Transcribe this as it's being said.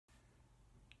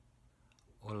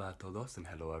Hola a todos and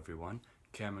hello everyone.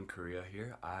 Cam in Korea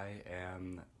here. I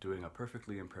am doing a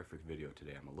perfectly imperfect video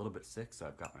today. I'm a little bit sick, so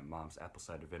I've got my mom's apple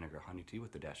cider vinegar honey tea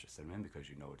with a dash of cinnamon because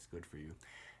you know it's good for you.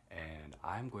 And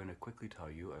I'm going to quickly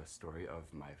tell you a story of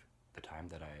the time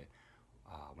that I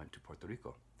went to Puerto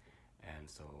Rico. And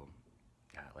so,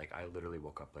 yeah, like I literally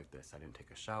woke up like this. I didn't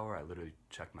take a shower. I literally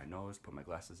checked my nose, put my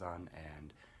glasses on,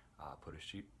 and put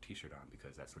a t-shirt on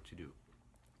because that's what you do.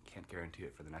 Can't guarantee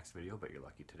it for the next video, but you're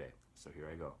lucky today. So here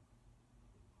I go.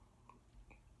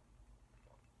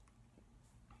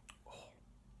 Oh,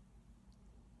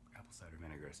 apple cider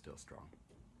vinegar is still strong.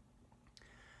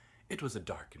 It was a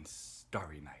dark and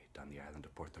starry night on the island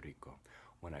of Puerto Rico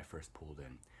when I first pulled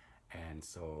in. And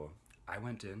so I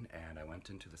went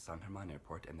into the San German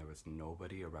airport, and there was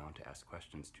nobody around to ask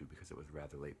questions to because it was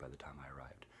rather late by the time I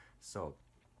arrived. So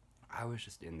I was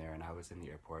just in there, and I was in the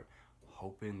airport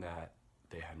hoping that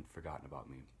they hadn't forgotten about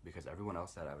me, because everyone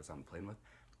else that I was on the plane with,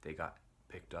 they got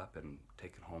picked up and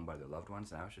taken home by their loved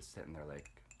ones, and I was just sitting there like,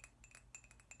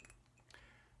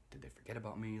 did they forget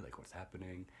about me? Like, what's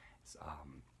happening?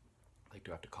 Like,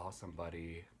 do I have to call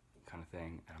somebody, kind of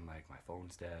thing? And I'm like, my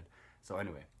phone's dead. So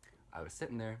anyway, I was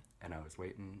sitting there and I was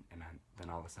waiting, and then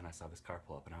all of a sudden I saw this car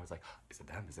pull up, and I was like, is it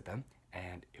them? Is it them?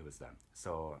 And it was them.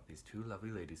 So these two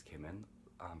lovely ladies came in.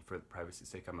 For privacy's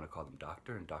sake, I'm going to call them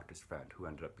Doctor and Doctor's friend, who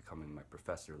ended up becoming my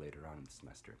professor later on in the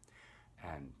semester.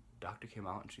 And Doctor came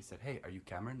out and she said, hey, are you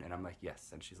Cameron? And I'm like, yes.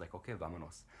 And she's like, okay,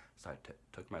 vámonos. So I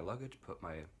took my luggage, put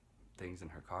my things in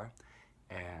her car,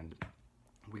 and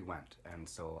we went. And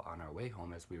so on our way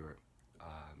home, as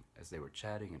they were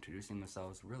chatting, introducing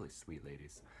themselves, really sweet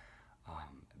ladies,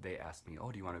 they asked me,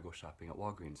 oh, do you want to go shopping at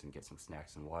Walgreens and get some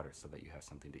snacks and water so that you have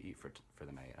something to eat for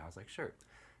the night? And I was like, sure.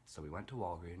 So we went to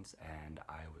Walgreens, and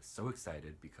I was so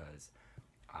excited because,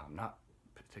 not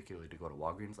particularly to go to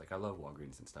Walgreens, like I love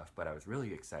Walgreens and stuff, but I was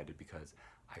really excited because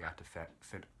I got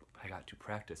to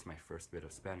practice my first bit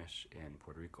of Spanish in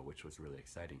Puerto Rico, which was really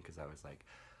exciting because I was like,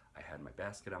 I had my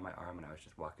basket on my arm and I was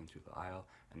just walking through the aisle,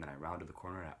 and then I rounded the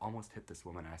corner and I almost hit this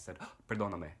woman, and I said, oh,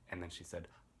 perdóname, and then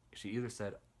she either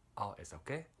said, oh, es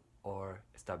okay, or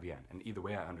está bien, and either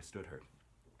way I understood her.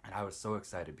 And I was so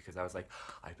excited because I was like,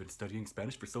 I've been studying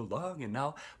Spanish for so long, and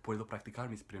now puedo practicar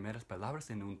mis primeras palabras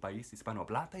en un país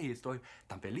hispanohablante y estoy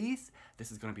tan feliz.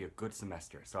 This is going to be a good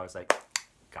semester. So I was like,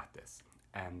 got this.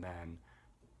 And then,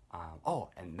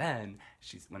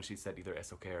 when she said either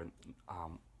es okay or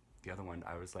the other one,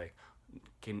 I was like,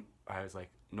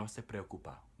 no se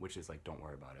preocupa, which is like, don't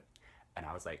worry about it. And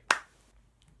I was like,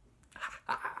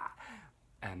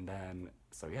 and then,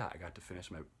 so yeah, I got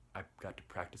to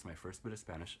practice my first bit of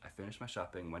Spanish. I finished my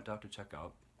shopping, went out to check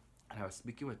out, and I was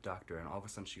speaking with Doctor, and all of a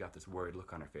sudden she got this worried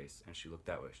look on her face, and she looked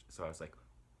that way. So I was like,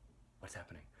 what's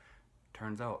happening?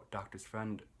 Turns out Doctor's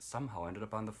friend somehow ended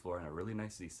up on the floor in a really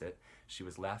nice Z-sit. She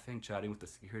was laughing, chatting with the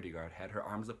security guard, had her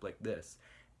arms up like this,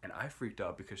 and I freaked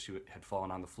out because she had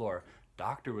fallen on the floor.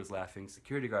 Doctor was laughing,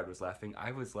 security guard was laughing,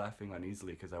 I was laughing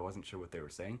uneasily because I wasn't sure what they were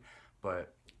saying,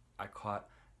 but I caught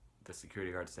the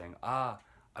security guard saying, a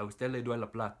usted le doy la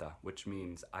plata, which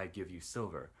means I give you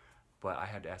silver. But I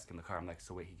had to ask in the car, I'm like,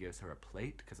 so wait, he gives her a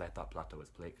plate? Because I thought plata was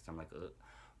plate, because I'm like, ugh.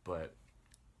 But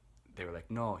they were like,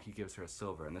 no, he gives her a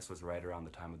silver. And this was right around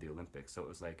the time of the Olympics. So it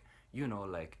was like, you know,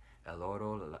 like el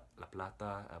oro, la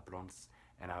plata, bronze.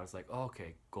 And I was like, oh,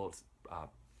 okay, gold,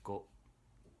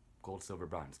 silver,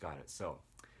 bronze, got it. So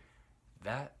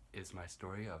that is my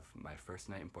story of my first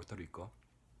night in Puerto Rico.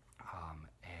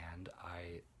 And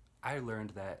I learned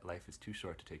that life is too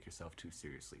short to take yourself too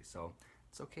seriously. So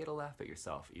it's okay to laugh at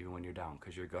yourself even when you're down,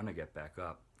 because you're gonna get back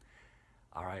up.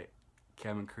 Alright,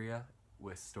 Cam in Korea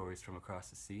with stories from across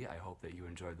the sea. I hope that you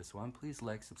enjoyed this one. Please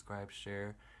like, subscribe,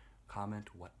 share, comment,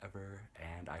 whatever,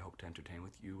 and I hope to entertain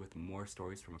you with more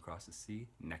stories from across the sea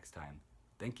next time.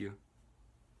 Thank you.